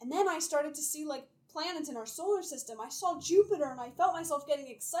I started to see, like, planets in our solar system. I saw Jupiter, and I felt myself getting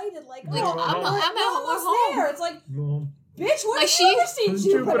excited, like I'm almost home. there. It's like, No. bitch, when Like did you ever see Who's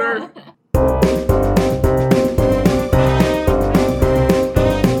Jupiter?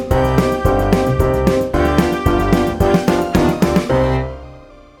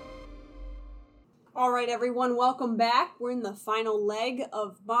 All right, everyone, welcome back. We're in the final leg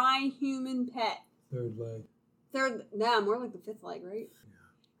of My Human Pet. Third leg. More like the fifth leg, right?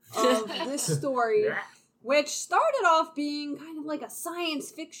 Of this story, which started off being kind of like a science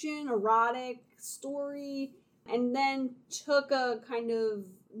fiction, erotic story, and then took a kind of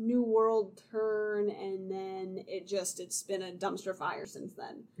new world turn, and then it's been a dumpster fire since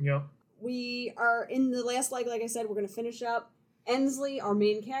then. Yeah. We are in the last leg, like I said, we're going to finish up. Ensley, our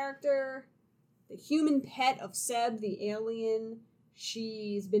main character, the human pet of Seb, the alien.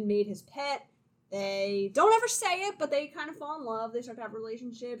 She's been made his pet. They don't ever say it, but they kind of fall in love. They start to have a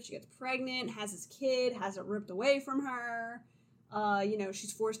relationship. She gets pregnant, has his kid, has it ripped away from her.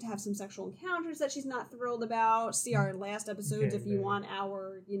 She's forced to have some sexual encounters that she's not thrilled about. See our last episodes if you want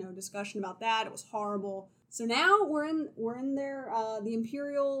our, discussion about that. It was horrible. So now we're in their the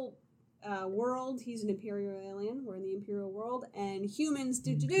Imperial world. He's an Imperial alien. We're in the Imperial world, and humans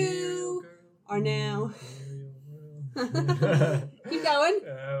are now. Keep going.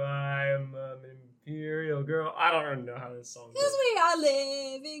 I'm an Imperial girl. I don't really know how this song goes. Because we are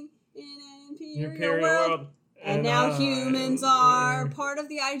living in an Imperial world. And now humans are part of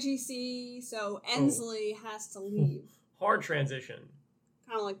the IGC, so Ensley has to leave. Hard transition.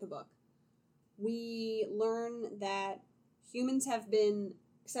 Kind of like the book. We learn that humans have been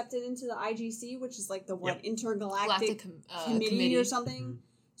accepted into the IGC, which is like the intergalactic committee or something. Mm-hmm.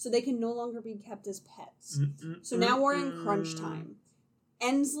 So they can no longer be kept as pets. So now we're in crunch time.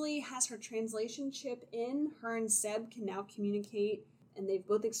 Ensley has her translation chip in. Her and Seb can now communicate, and they've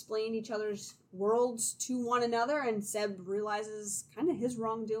both explained each other's worlds to one another, and Seb realizes kind of his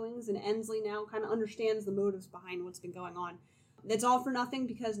wrongdoings, and Ensley now kind of understands the motives behind what's been going on. That's all for nothing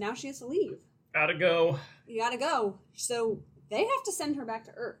because now she has to leave. Gotta go. You gotta go. So they have to send her back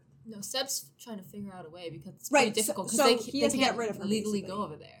to Earth. No, Seb's trying to figure out a way because it's pretty difficult because they can't get rid of her, legally go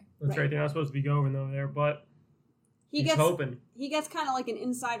over there. That's right. They're not supposed to be going over there, but he's hoping. He gets kind of like an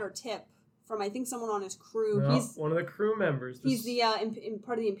insider tip from, I think, someone on his crew. No, he's one of the crew members. He's the in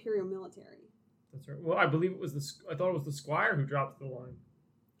part of the Imperial military. That's right. Well, I believe it was I thought it was the Squire who dropped the line.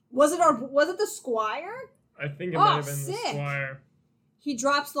 Was it the Squire? I think it might have been sick. The Squire. He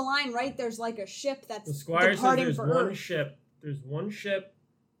drops the line, right? There's like a ship that's the Squire departing says there's for one Earth. ship. There's one ship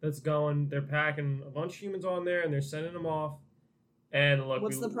that's going. They're packing a bunch of humans on there, and they're sending them off. And look,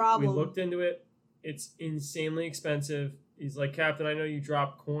 what's the problem? We looked into it. It's insanely expensive. He's like, Captain, I know you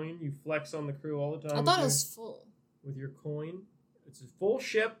drop coin. You flex on the crew all the time. I thought it was full. With your coin. It's a full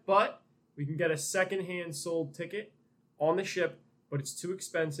ship, but we can get a second-hand sold ticket on the ship, but it's too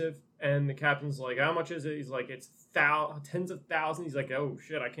expensive. And the captain's like, how much is it? He's like, it's tens of thousands. He's like, oh,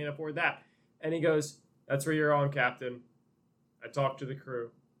 shit, I can't afford that. And he goes, that's where you're on, Captain. I talked to the crew.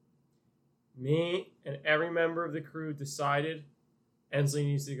 Me and every member of the crew decided Ensley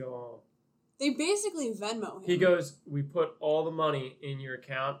needs to go home. They basically Venmo him. He goes, we put all the money in your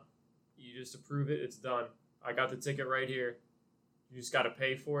account. You just approve it. It's done. I got the ticket right here. You just got to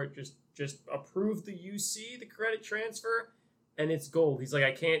pay for it. Just approve the UC, the credit transfer, and it's gold. He's like,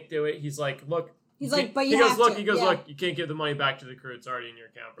 I can't do it. He's like, look. But you have to. He goes, look, you can't give the money back to the crew. It's already in your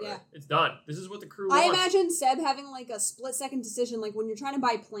account, brother. Yeah. It's done. This is what the crew wants. I imagine Seb having like a split-second decision, like when you're trying to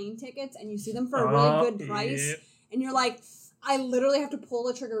buy plane tickets and you see them for a really good price, and you're like, I literally have to pull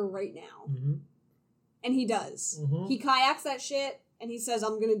the trigger right now. Mm-hmm. And he does. Mm-hmm. He kayaks that shit, and he says,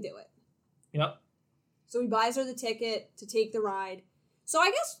 I'm going to do it. Yep. So he buys her the ticket to take the ride. So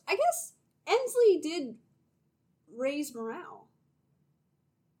I guess Ensley did raise morale.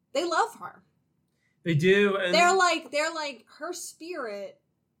 They love her. They do. And they're like her spirit.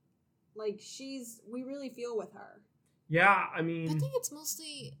 Like we really feel with her. Yeah, I mean, I think it's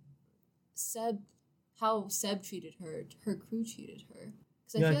mostly how Seb treated her crew treated her.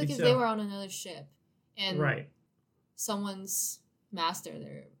 Because I feel like if they were on another ship and someone's master,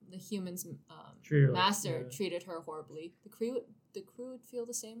 the human's master treated her horribly, the crew would feel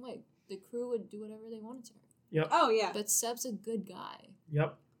the same way. The crew would do whatever they wanted to her. Yep. Oh yeah. But Seb's a good guy.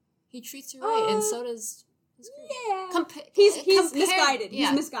 Yep. He treats her right, and so does his crew. Yeah. He's misguided. Yeah.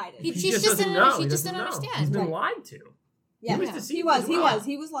 He's misguided. He just doesn't know. He just doesn't understand. He's been lied to. Yeah, he was deceived.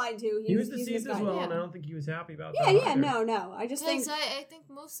 He was lied to. He was deceived as well, and I don't think he was happy about that. Yeah, no. I just think I think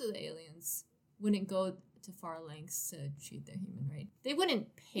most of the aliens wouldn't go to far lengths to treat their human right. They wouldn't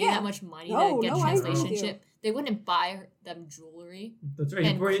pay that much money to get translationship. They wouldn't buy them jewelry. That's right.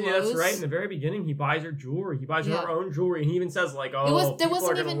 That's right. In the very beginning, he buys her jewelry. He buys her own jewelry, and he even says like, "Oh, there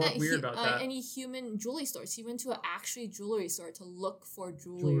wasn't even any human jewelry stores. He went to an actual jewelry store to look for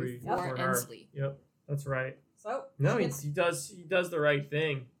jewelry for Ensley." Yep, that's right. So he does the right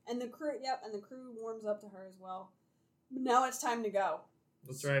thing. And the crew warms up to her as well. Now it's time to go.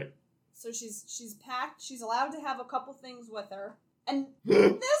 That's right. So she's packed. She's allowed to have a couple things with her. And this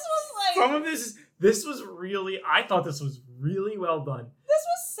was like... This was really... I thought this was really well done. This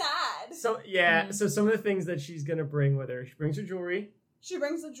was sad. So, yeah. So some of the things that she's going to bring with her. She brings her jewelry. She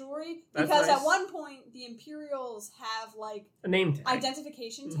brings the jewelry. Because at one point, the Imperials have, like... a name tag.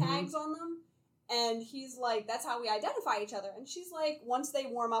 Identification tags on them. And he's like, that's how we identify each other. And she's like, once they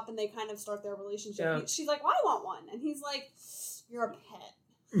warm up and they kind of start their relationship, she's like, well, I want one. And he's like, you're a pet.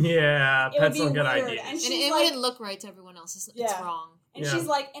 Yeah, pets don't get ideas. And it wouldn't look right to everyone else. It's wrong. And she's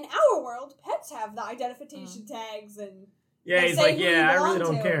like, in our world, pets have the identification tags and... Yeah, he's like, I really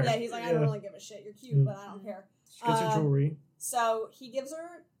don't care. Yeah, he's like, I don't really give a shit. You're cute, but I don't care. She gets her jewelry. So he gives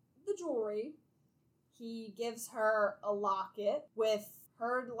her the jewelry. He gives her a locket with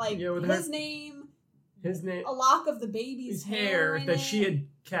her, like, his name, a lock of the baby's hair that she had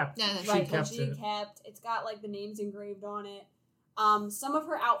kept. Yeah, that she had kept. It's got, like, the names engraved on it. Some of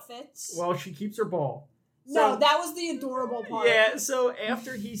her outfits. Well, she keeps her ball. No, that was the adorable part. Yeah, so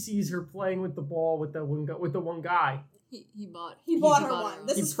after he sees her playing with the ball with the one guy, he bought her one.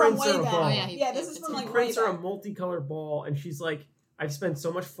 This is from way back. This is from like way back. He prints her a multicolored ball, and she's like, "I've spent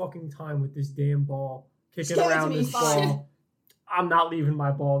so much fucking time with this damn ball, kicking around this ball. I'm not leaving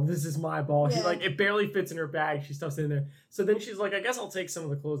my ball. This is my ball." Yeah. She's like, it barely fits in her bag. She stuffs it in there. So then she's like, I guess I'll take some of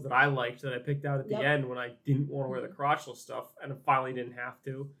the clothes that I liked that I picked out at the end when I didn't want to wear the crotchless stuff, and I finally didn't have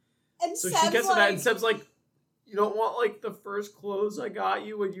to. And so she gets that, and Seb's like, you don't want, like, the first clothes I got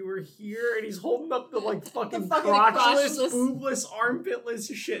you when you were here? And he's holding up the, like, fucking crotchless, boobless,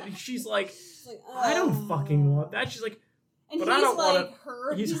 armpitless shit. And she's like, I don't fucking want that. She's like, and but I don't want to.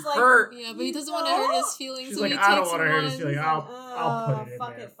 Hurt. He's hurt. Yeah, but he doesn't want to hurt his feelings. She's so like, he I don't want to hurt his feelings. I'll put it in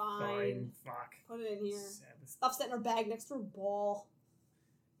fuck there. It, fine. Fuck. Put it in here. Stuff's it in her bag next to her ball.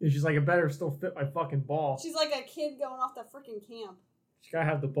 Yeah, she's like, it better still fit my fucking ball. She's like a kid going off to freaking camp. She gotta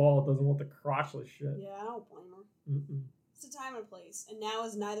have the ball. Doesn't want the crotchless shit. Yeah, I don't blame her. It's a time and a place, and now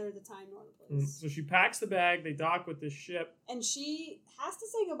is neither the time nor the place. So she packs the bag. They dock with this ship, and she has to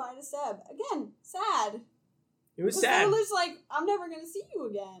say goodbye to Seb again. Sad. It was sad. They're like, I'm never gonna see you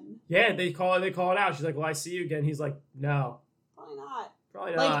again. Yeah, they call it out. She's like, "Will I see you again?" He's like, "No, probably not."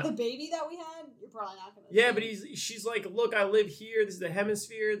 Probably not. Like the baby that we had, you're probably not gonna. Yeah, but she's like, "Look, I live here. This is the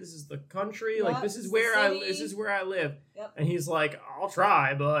hemisphere. This is the country. Yep, like this is where I live." Yep. And he's like, "I'll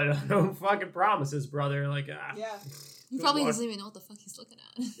try, but no fucking promises, brother." Like, yeah. He probably doesn't even know what the fuck he's looking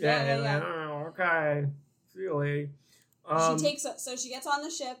at. Yeah. Oh, okay. Really. So she gets on the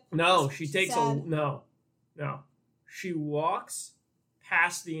ship. No, she takes no. She walks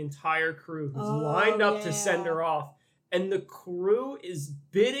past the entire crew who's lined up to send her off. And the crew is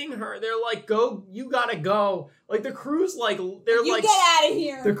bidding her. They're like, go, you gotta go. Like, the crew's like, they're you like... get out of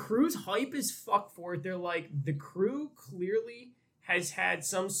here. The crew's hype as fuck for it. They're like, the crew clearly has had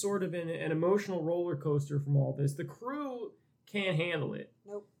some sort of an emotional roller coaster from all this. The crew can't handle it.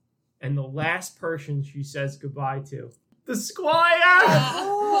 Nope. And the last person she says goodbye to, the Squire!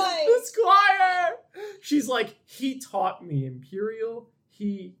 The Squire! She's like, he taught me Imperial.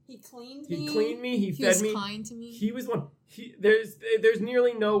 He cleaned me. He cleaned me. He fed me. He was kind to me. He was one. There's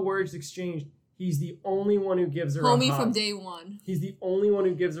nearly no words exchanged. He's the only one who gives her a hug. Homie from day one. He's the only one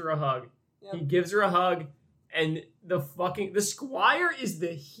who gives her a hug. Yep. He gives her a hug, and the Squire is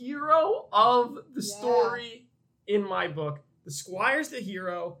the hero of the story in my book. The Squire's the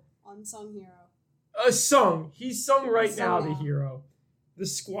hero. Unsung hero. He's sung right now, the hero. The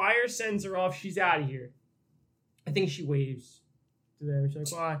Squire sends her off. She's out of here. I think she waves to them.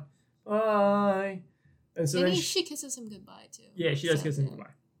 She's like, bye. And so maybe she kisses him goodbye, too. Yeah, she does kiss him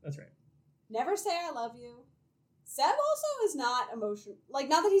goodbye. That's right. Never say I love you. Seb also is not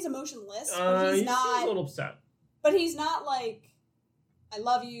not that he's emotionless, but he's not... He's a little upset. But he's not like, I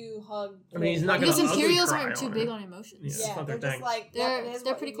love you, hug. I mean, he's not going to because Imperials aren't too big on emotions. Yeah, they're just like,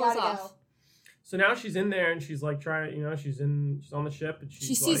 they're pretty close off. So now she's in there and she's like trying, she's on the ship and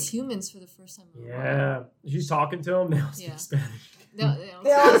she sees humans for the first time. Yeah, she's talking to them. They all speak Spanish.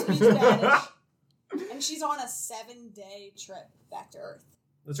 They all speak Spanish. And she's on a 7-day trip back to Earth.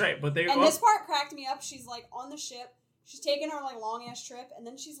 That's right, but this part cracked me up. She's like on the ship. She's taking her like long ass trip, and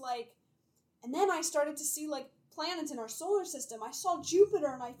then she's like, and then I started to see like planets in our solar system. I saw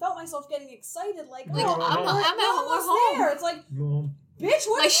Jupiter and I felt myself getting excited. Like, I'm almost home. there. It's like, bitch,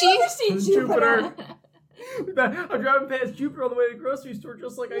 what did you ever see Jupiter? I'm driving past Jupiter on the way to the grocery store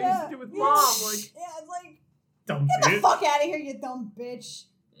just like I used to do with Mom. Like, it's like, dumb get bitch. the fuck out of here, you dumb bitch.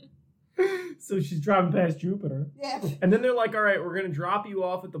 So she's driving past Jupiter. Yeah. And then they're like, all right, we're going to drop you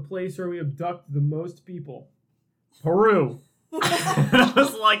off at the place where we abduct the most people. Peru. I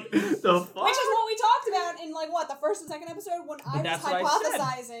was like, the fuck? Which is what we talked about in, like, what, the first and second episode when I was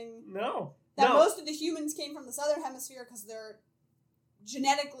hypothesizing that most of the humans came from the southern hemisphere because they're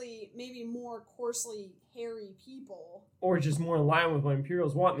genetically maybe more coarsely hairy people. Or just more in line with what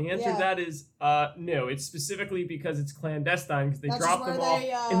Imperials want. And the answer to that is no. It's specifically because it's clandestine because they dropped them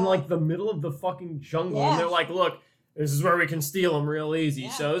off in, like, the middle of the fucking jungle. Yeah. And they're like, look, this is where we can steal them real easy.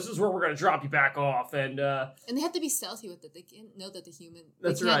 Yeah. So this is where we're going to drop you back off. And they have to be stealthy with it. They can't know that the human...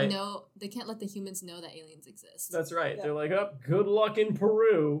 They can't let the humans know that aliens exist. That's right. Yeah. They're like, oh, good luck in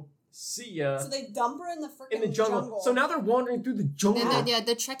Peru. See ya. So they dump her in the freaking jungle. So now they're wandering through the jungle.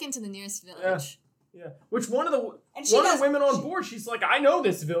 They're trekking to the nearest village. Yeah. Which one of the women on board, she's like, I know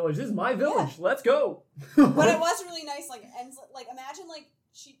this village. This is my village. Yeah. Let's go. But it was really nice. Like, imagine, like,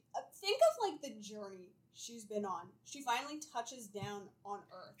 think of, like, the journey she's been on. She finally touches down on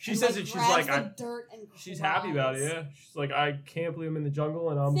Earth. She says it. She's like, dirt and she's happy about it. Yeah, she's like, I can't believe I'm in the jungle,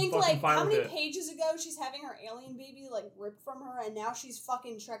 and I'm fucking fine with it. How many pages ago she's having her alien baby like ripped from her, and now she's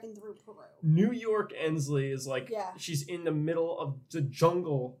fucking trekking through Peru. New York Ensley is like, she's in the middle of the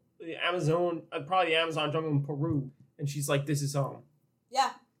jungle, the Amazon, probably the Amazon jungle in Peru, and she's like, this is home.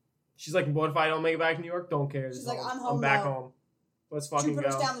 Yeah. She's like, what if I don't make it back to New York? Don't care. She's like, I'm home. I'm back home. Let's fucking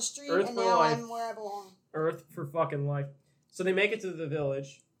Jupiter's down the street, and now I'm where I belong. Earth for fucking life. So they make it to the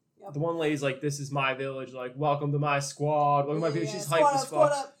village. Yep. The one lady's like, this is my village. Like, welcome to my squad. Welcome to my people. She's hyped as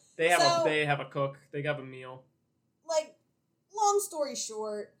fuck. They have a cook. They have a meal. Like, long story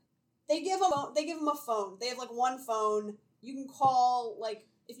short, they give them a phone. They have like one phone. You can call, like,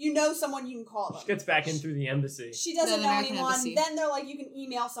 if you know someone, you can call them. She gets back in through the embassy. She doesn't know anyone. Embassy. Then they're like, you can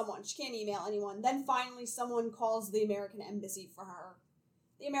email someone. She can't email anyone. Then finally someone calls the American embassy for her.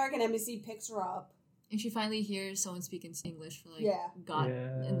 The American embassy picks her up. And she finally hears someone speaking English for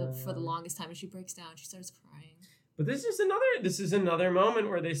for the longest time, and she breaks down. She starts crying. But this is another moment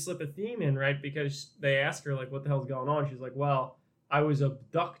where they slip a theme in, right? Because they ask her, like, what the hell's going on? She's like, well, I was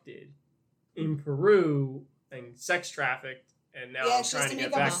abducted in Peru and sex trafficked, and now I'm trying to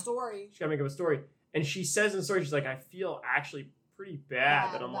get back. She's got to make up a story. And she says in the story, she's like, I feel actually pretty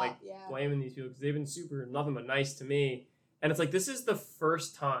bad that I'm blaming these people because they've been nothing but nice to me. And it's like, this is the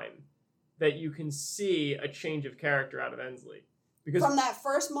first time that you can see a change of character out of Ensley. Because from that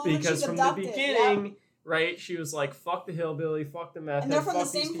first moment she's abducted. From the beginning, right, she was like, fuck the hillbilly, fuck the meth. And they're from the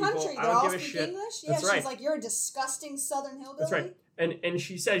same country. They all speak English. Yeah, she's like, you're a disgusting southern hillbilly. That's right. And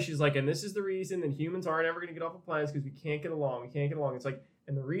she says, she's like, and this is the reason that humans aren't ever going to get off of planets because we can't get along. It's like,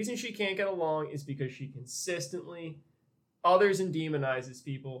 and the reason she can't get along is because she consistently others and demonizes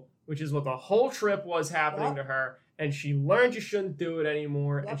people, which is what the whole trip was happening to her. And she learned you shouldn't do it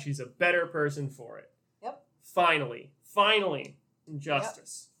anymore, and she's a better person for it. Yep. Finally,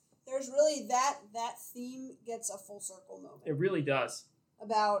 injustice. Yep. There's really that theme gets a full circle moment. It really does.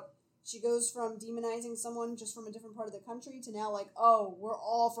 About she goes from demonizing someone just from a different part of the country to now like, oh, we're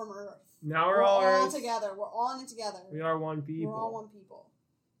all from Earth. Now we're all together. We're all in it together. We are one people. We're all one people.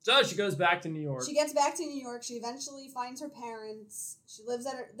 So she goes back to New York. She gets back to New York. She eventually finds her parents. She lives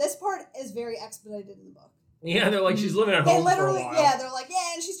at her... This part is very expedited in the book. Yeah, they're like, she's living at home for a while. Yeah, they're like,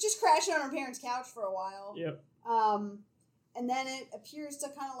 and she's just crashing on her parents' couch for a while. Yep. And then it appears to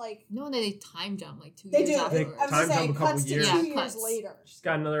kind of like... No, they time jump like 2 years afterwards. They do. I was going to say, it cuts to 2 years later. She's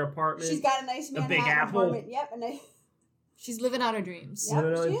got another apartment. She's got a nice Manhattan apartment. Yep. She's living out her dreams. Yep,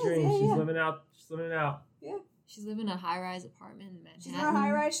 living out her dreams. She's living it out. Yeah. She's living in a high-rise apartment in Manhattan. She's in a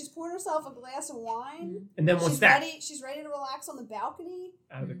high-rise. She's pouring herself a glass of wine. Mm-hmm. And then what's that? She's ready to relax on the balcony.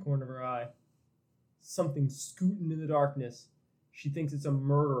 Out of the corner of her eye. Something scooting in the darkness. She thinks it's a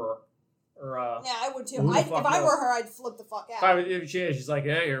murderer. Or yeah, I would too. If I were her, I'd flip the fuck out. If she is, she's like,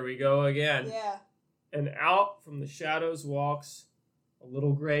 hey, here we go again. Yeah. And out from the shadows walks a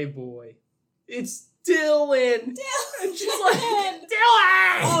little gray boy. It's Dylan! And she's like, Dylan!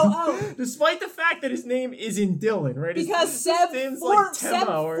 Oh. Despite the fact that his name isn't Dylan, right? Because Seb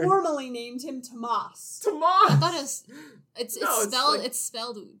formally named him Tomas. Tomas! I thought it's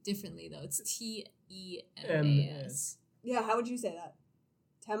spelled differently, though. It's T-E-M-A-S. Yeah, how would you say that?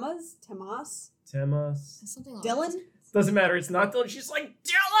 Tomas? Something like Dylan? Doesn't matter. It's not Dylan. She's like,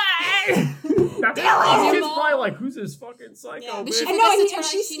 Dylan! Dylan! Kid's probably like, who's this fucking psycho? Yeah, but she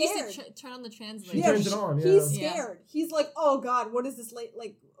needs to turn on the translator. She turns it on, yeah. He's scared. He's like, oh God, what is this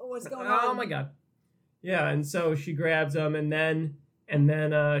what's going on? Oh my God. Yeah, and so she grabs him, and then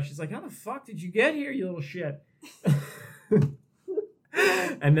she's like, how the fuck did you get here, you little shit?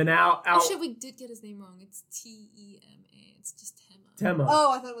 And then out. Oh shit, we did get his name wrong. It's Tema. It's just Tema.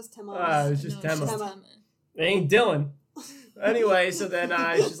 Oh, I thought it was Tema. It was just Tema. Tema. It ain't Dylan. Anyway, so then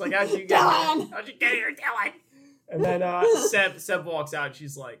she's like, how'd you get here? How'd you get here, Dylan? And then Seb walks out, and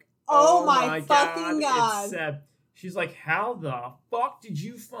she's like, oh my fucking God. It's Seb. She's like, how the fuck did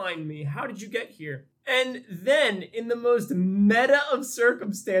you find me? How did you get here? And then, in the most meta of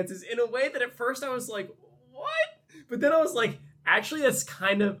circumstances, in a way that at first I was like, what? But then I was like, actually, I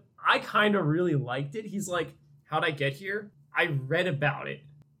kind of really liked it. He's like, how'd I get here? I read about it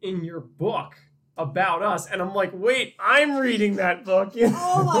in your book about us. And I'm like, wait, I'm reading that book.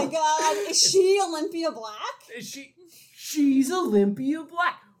 Oh my God. Is she Olympia Black? She's Olympia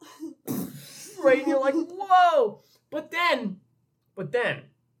Black. Right? And you're like, whoa. But then,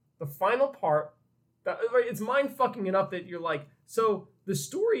 the final part, it's mind-fucking enough that you're like, so the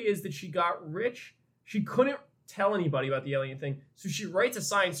story is that she got rich. She couldn't tell anybody about the alien thing. So she writes a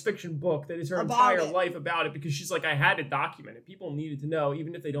science fiction book that is her entire life about it because she's like, I had to document it. People needed to know,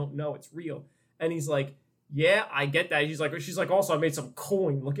 even if they don't know it's real. And he's like, yeah, I get that. She's like, also, I made some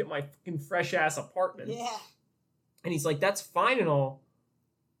coin. Look at my fucking fresh-ass apartment. Yeah. And he's like, that's fine and all,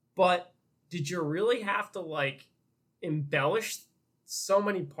 but did you really have to, like, embellish so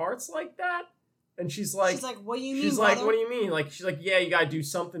many parts like that? And she's like, what do you mean, She's like, what do you mean? Like, she's like, yeah, you gotta do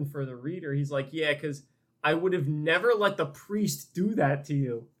something for the reader. He's like, yeah, because I would have never let the priest do that to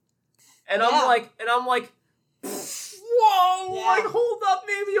you. And I'm like, whoa, like, hold up,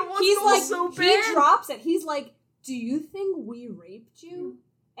 maybe it wasn't so bad. He drops it. He's like, do you think we raped you?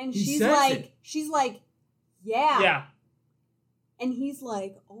 And she's like, yeah. Yeah. And he's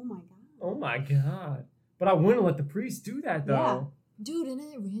like, oh my God. Oh my God. But I wouldn't let the priest do that, though. Yeah. Dude, and then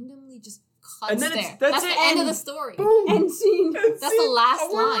it randomly just cuts and then there. That's the end of the story. Boom. End scene. That's the last line.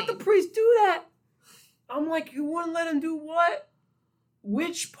 I wouldn't let the priest do that. I'm like, you wouldn't let him do what?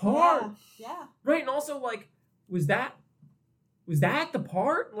 Which part? Yeah. Right, and also, like, was that the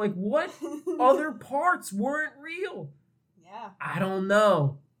part? Like, what other parts weren't real? Yeah. I don't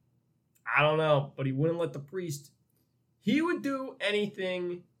know. But he wouldn't let the priest. He would do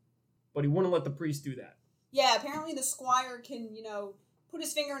anything, but he wouldn't let the priest do that. Yeah, apparently the squire can, put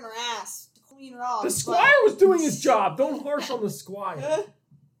his finger in her ass to clean her off. The squire was doing his job. Don't harsh on the squire. It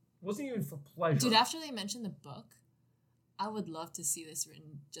wasn't even for pleasure. Dude, after they mentioned the book, I would love to see this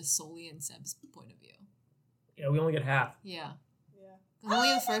written just solely in Seb's point of view. Yeah, we only get half. Yeah.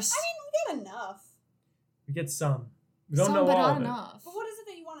 Only the first. We get enough. We get some. We don't know all of it. Enough. But what is it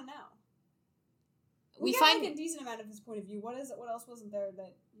that you want to know? We find a decent amount of his point of view. What is it? What else wasn't there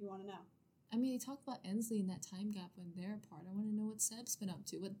that you want to know? I mean, they talked about Ensley in that time gap when they're apart. I want to know what Seb's been up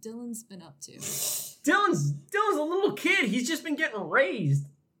to, what Dylan's been up to. Dylan's a little kid. He's just been getting raised.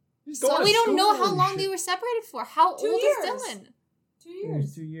 So we don't know how long they were separated for. How old is Dylan? 2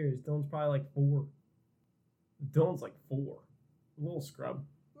 years. 2 years. Dylan's probably like 4. Dylan's like 4. A little scrub.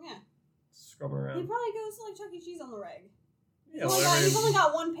 Yeah. Scrubbing around. He probably goes to like Chuck E. Cheese on the reg. Yeah, he's only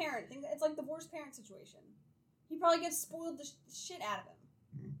got one parent. It's like divorced parent situation. He probably gets spoiled the shit out of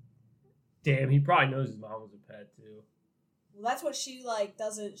him. Damn, he probably knows his mom was a pet too. Well, that's what she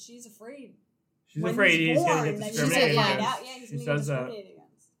doesn't. She's afraid. She's afraid he's gonna get discriminated against. Yeah, he's gonna get discriminated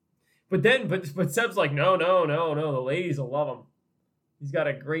against. But Seb's like, no, the ladies will love him. He's got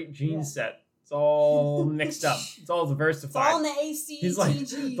a great gene set. It's all mixed up. It's all diversified. It's all in the AC. He's like,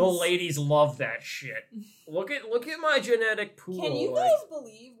 the ladies love that shit. Look at my genetic pool. Can you guys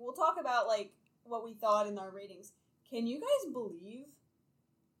believe? We'll talk about like what we thought in our ratings. Can you guys believe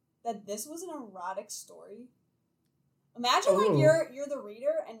that this was an erotic story? Imagine like you're the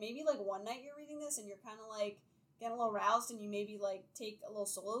reader, and maybe like one night you're reading this, and you're kind of like getting a little aroused, and you maybe like take a little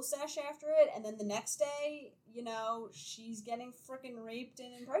solo sesh after it, and then the next day, she's getting freaking raped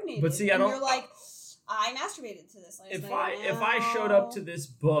and impregnated. But see, you're like, I masturbated to this last night. If I showed up to this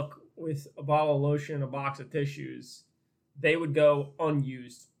book with a bottle of lotion and a box of tissues, they would go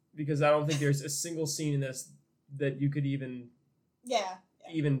unused because I don't think there's a single scene in this that you could even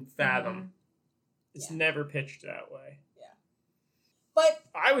fathom. Mm-hmm. It's never pitched that way. Yeah. But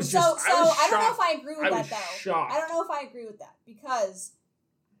I was just I don't know if I agree with that though. Shocked. I don't know if I agree with that because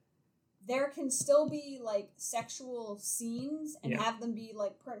there can still be like sexual scenes and have them be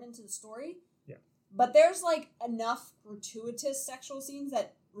like pertinent to the story. Yeah. But there's, like, enough gratuitous sexual scenes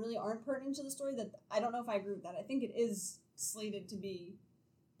that really aren't pertinent to the story that I don't know if I agree with that. I think it is slated to be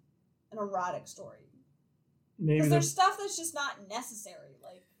an erotic story. Because there's stuff that's just not necessary.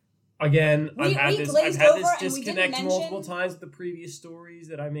 Like, again, I've had this disconnect multiple times with the previous stories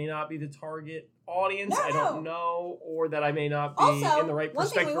that I may not be the target audience. I don't know, or that I may not be in the right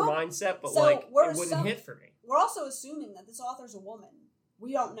perspective or mindset. But it wouldn't hit for me. We're also assuming that this author's a woman.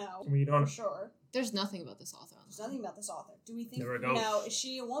 We don't know. For sure. There's nothing about this author. There's nothing about this author. Do we think, is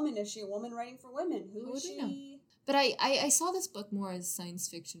she a woman? Is she a woman writing for women? Who is she? Know? But I saw this book more as science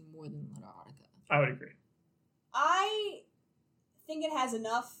fiction more than erotica. I would agree. I think it has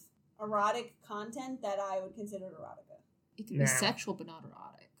enough erotic content that I would consider it erotica. It can be sexual, but not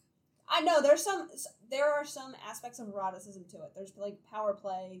erotic. I know there are some aspects of eroticism to it. There's like power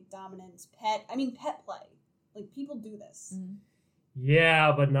play, dominance, pet play. Like, people do this. Mm-hmm.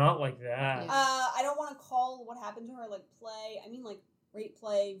 Yeah, but not like that. Yeah. I don't want to call what happened to her like play. I mean, like, rape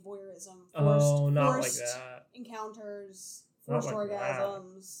play, voyeurism, not like forced that. Encounters, forced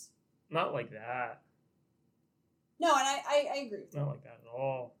orgasms. Not like that. No, and I agree with you. Not like that at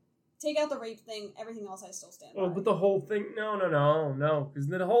all. Take out the rape thing, everything else I still stand by. But the whole thing, no, because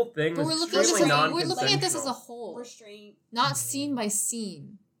the whole thing was extremely non-consensual. We're looking at this as a whole. Restraint. Not scene by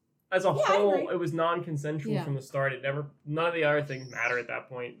scene. As a whole, it was non-consensual from the start. None of the other things matter at that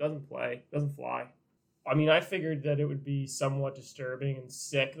point. It doesn't fly. I mean, I figured that it would be somewhat disturbing and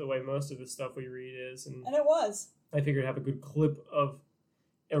sick the way most of the stuff we read is. And it was. I figured it'd have a good clip of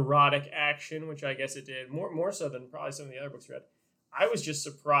erotic action, which I guess it did. More so than probably some of the other books read. I was just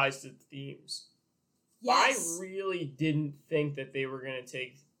surprised at the themes. Yes. I really didn't think that they were going to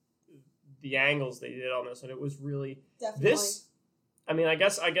take the angles they did on this one. It was really... Definitely. I mean, I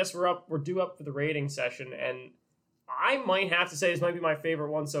guess we're due up for the rating session, and I might have to say this might be my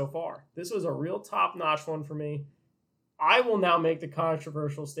favorite one so far. This was a real top-notch one for me. I will now make the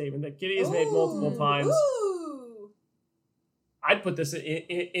controversial statement that Kitty has made multiple times. Ooh. I'd put this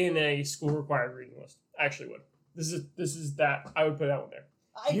in a school-required reading list. I actually would. This is that. I would put that one there.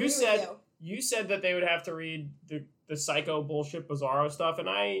 I agree with you. You said that they would have to read the psycho bullshit bizarro stuff, and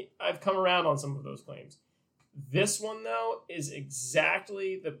I've come around on some of those claims. This one, though, is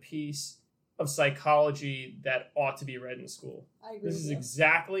exactly the piece of psychology that ought to be read in school. I agree. This is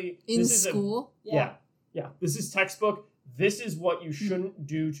exactly... In school? Yeah. This is textbook. This is what you shouldn't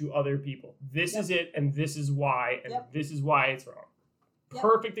do to other people. This is it, and this is why, and this is why it's wrong.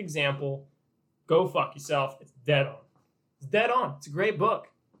 Perfect example. Go fuck yourself. It's dead on. It's dead on. It's a great book.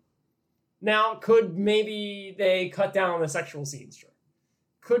 Now, could maybe they cut down on the sexual scenes? Sure.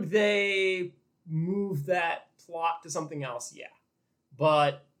 Could they move that plot to something else? Yeah.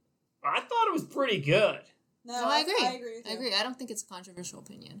 But I thought it was pretty good. No, I agree. I agree with you. I agree. I don't think it's a controversial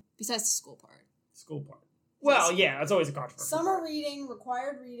opinion. Besides the school part. Well, yeah, that's always a controversial Summer part. reading,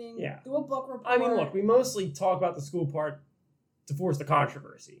 required reading, do a book report. I mean, look, we mostly talk about the school part to force the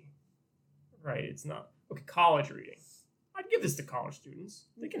controversy. Right? It's not. Okay, college reading. I'd give this to college students.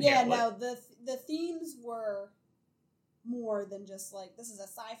 They can handle it. The themes were more than just like, this is a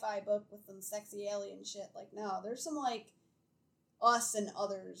sci-fi book with some sexy alien shit. Like, no, there's some like us and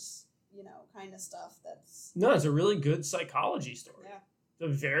others, kind of stuff that's... No, it's a really good psychology story. Yeah.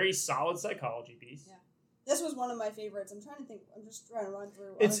 It's a very solid psychology piece. Yeah. This was one of my favorites. I'm just trying to run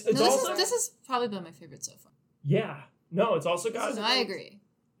through... This has probably been my favorite so far. Yeah. No, it's also got... I agree.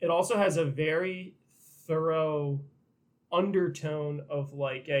 It also has a very thorough undertone of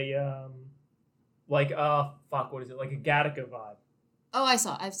like a... Like a Gattaca vibe. Oh,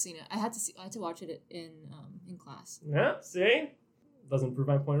 I've seen it. I had to watch it in class. Yeah, see? Doesn't prove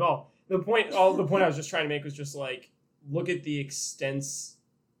my point at all. The point I was just trying to make was just like, look at the extents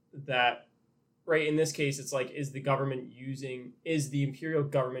that, right, in this case, it's like, is the imperial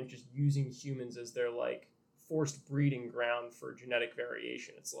government just using humans as their like forced breeding ground for genetic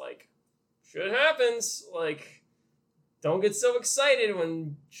variation? It's like, shit happens. Like, don't get so excited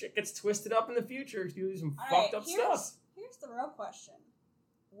when shit gets twisted up in the future. You do some fucked up stuff. Here's the real question: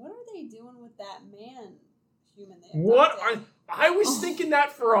 what are they doing with that man human? I was thinking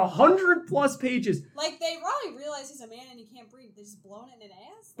that for 100+ pages. Like, they probably realize he's a man and he can't breathe. They're just blowing it in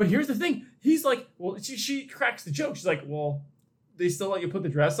ass. But here's the thing: he's like, well, she cracks the joke. She's like, well, they still let you put the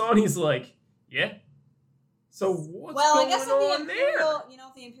dress on. He's like, yeah. So what's going on there?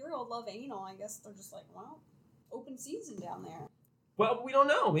 If the Imperial love anal, I guess they're just like, well, open season down there. Well, we don't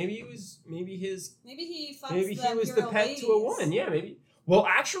know. Maybe he was the pet ladies. to a woman. Yeah, maybe. Well,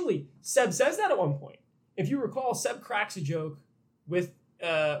 actually, Seb says that at one point. If you recall, Seb cracks a joke with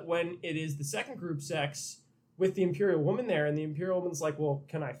when it is the second group sex with the Imperial woman there, and the Imperial woman's like, well,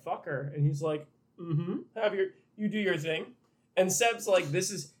 can I fuck her? And he's like, You do your thing. And Seb's like,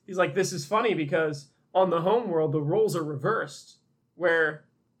 this is funny because on the homeworld, the roles are reversed, where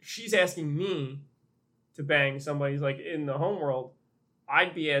she's asking me to bang somebody. He's like, in the homeworld,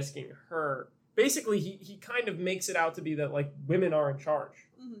 I'd be asking her. Basically, he kind of makes it out to be that like women are in charge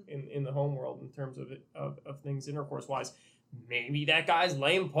in the homeworld in terms of things intercourse wise. Maybe that guy's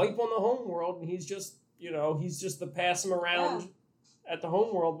laying pipe on the homeworld, and he's just the pass him around at the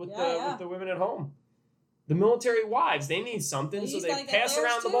homeworld with the women at home. The military wives, they need something, so they pass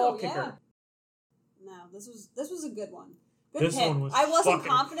around the ball kicker. No, this was a good one. Good pick. I wasn't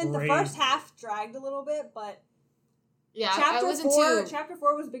confident. Crazy. The first half dragged a little bit, but chapter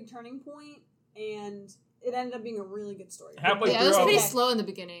 4 was a big turning point, and it ended up being a really good story. It was pretty slow in the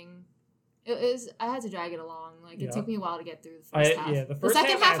beginning. I had to drag it along. Like it took me a while to get through the first half. Yeah, the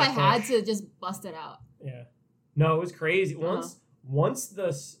second half I had to just bust it out. Yeah. No, it was crazy. Once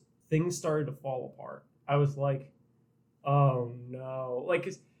the things started to fall apart, I was like, oh no. Like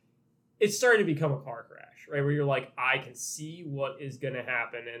it started to become a car crash, right? Where you're like, I can see what is gonna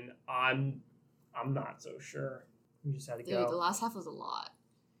happen, and I'm not so sure. You just had to go. The last half was a lot.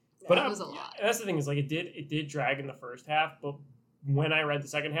 But it was a lot. That's the thing is like it did drag in the first half, but when I read the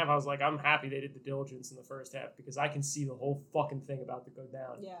second half, I was like, I'm happy they did the diligence in the first half because I can see the whole fucking thing about to go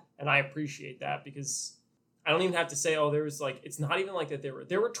down. Yeah. And I appreciate that because I don't even have to say, there was like, it's not even like that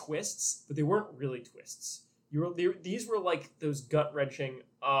there were twists, but they weren't really twists. These were like those gut-wrenching,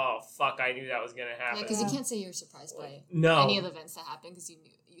 oh, fuck, I knew that was going to happen. Yeah, because you can't say you're surprised by any of the events that happened because you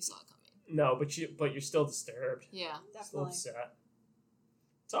saw it coming. No, but you're still disturbed. Yeah. Definitely. Still upset.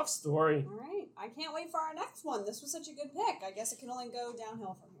 Tough story. All right. I can't wait for our next one. This was such a good pick. I guess it can only go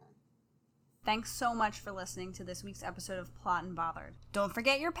downhill from here. Thanks so much for listening to this week's episode of Plot and Bothered. Don't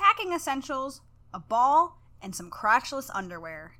forget your packing essentials, a ball, and some crotchless underwear.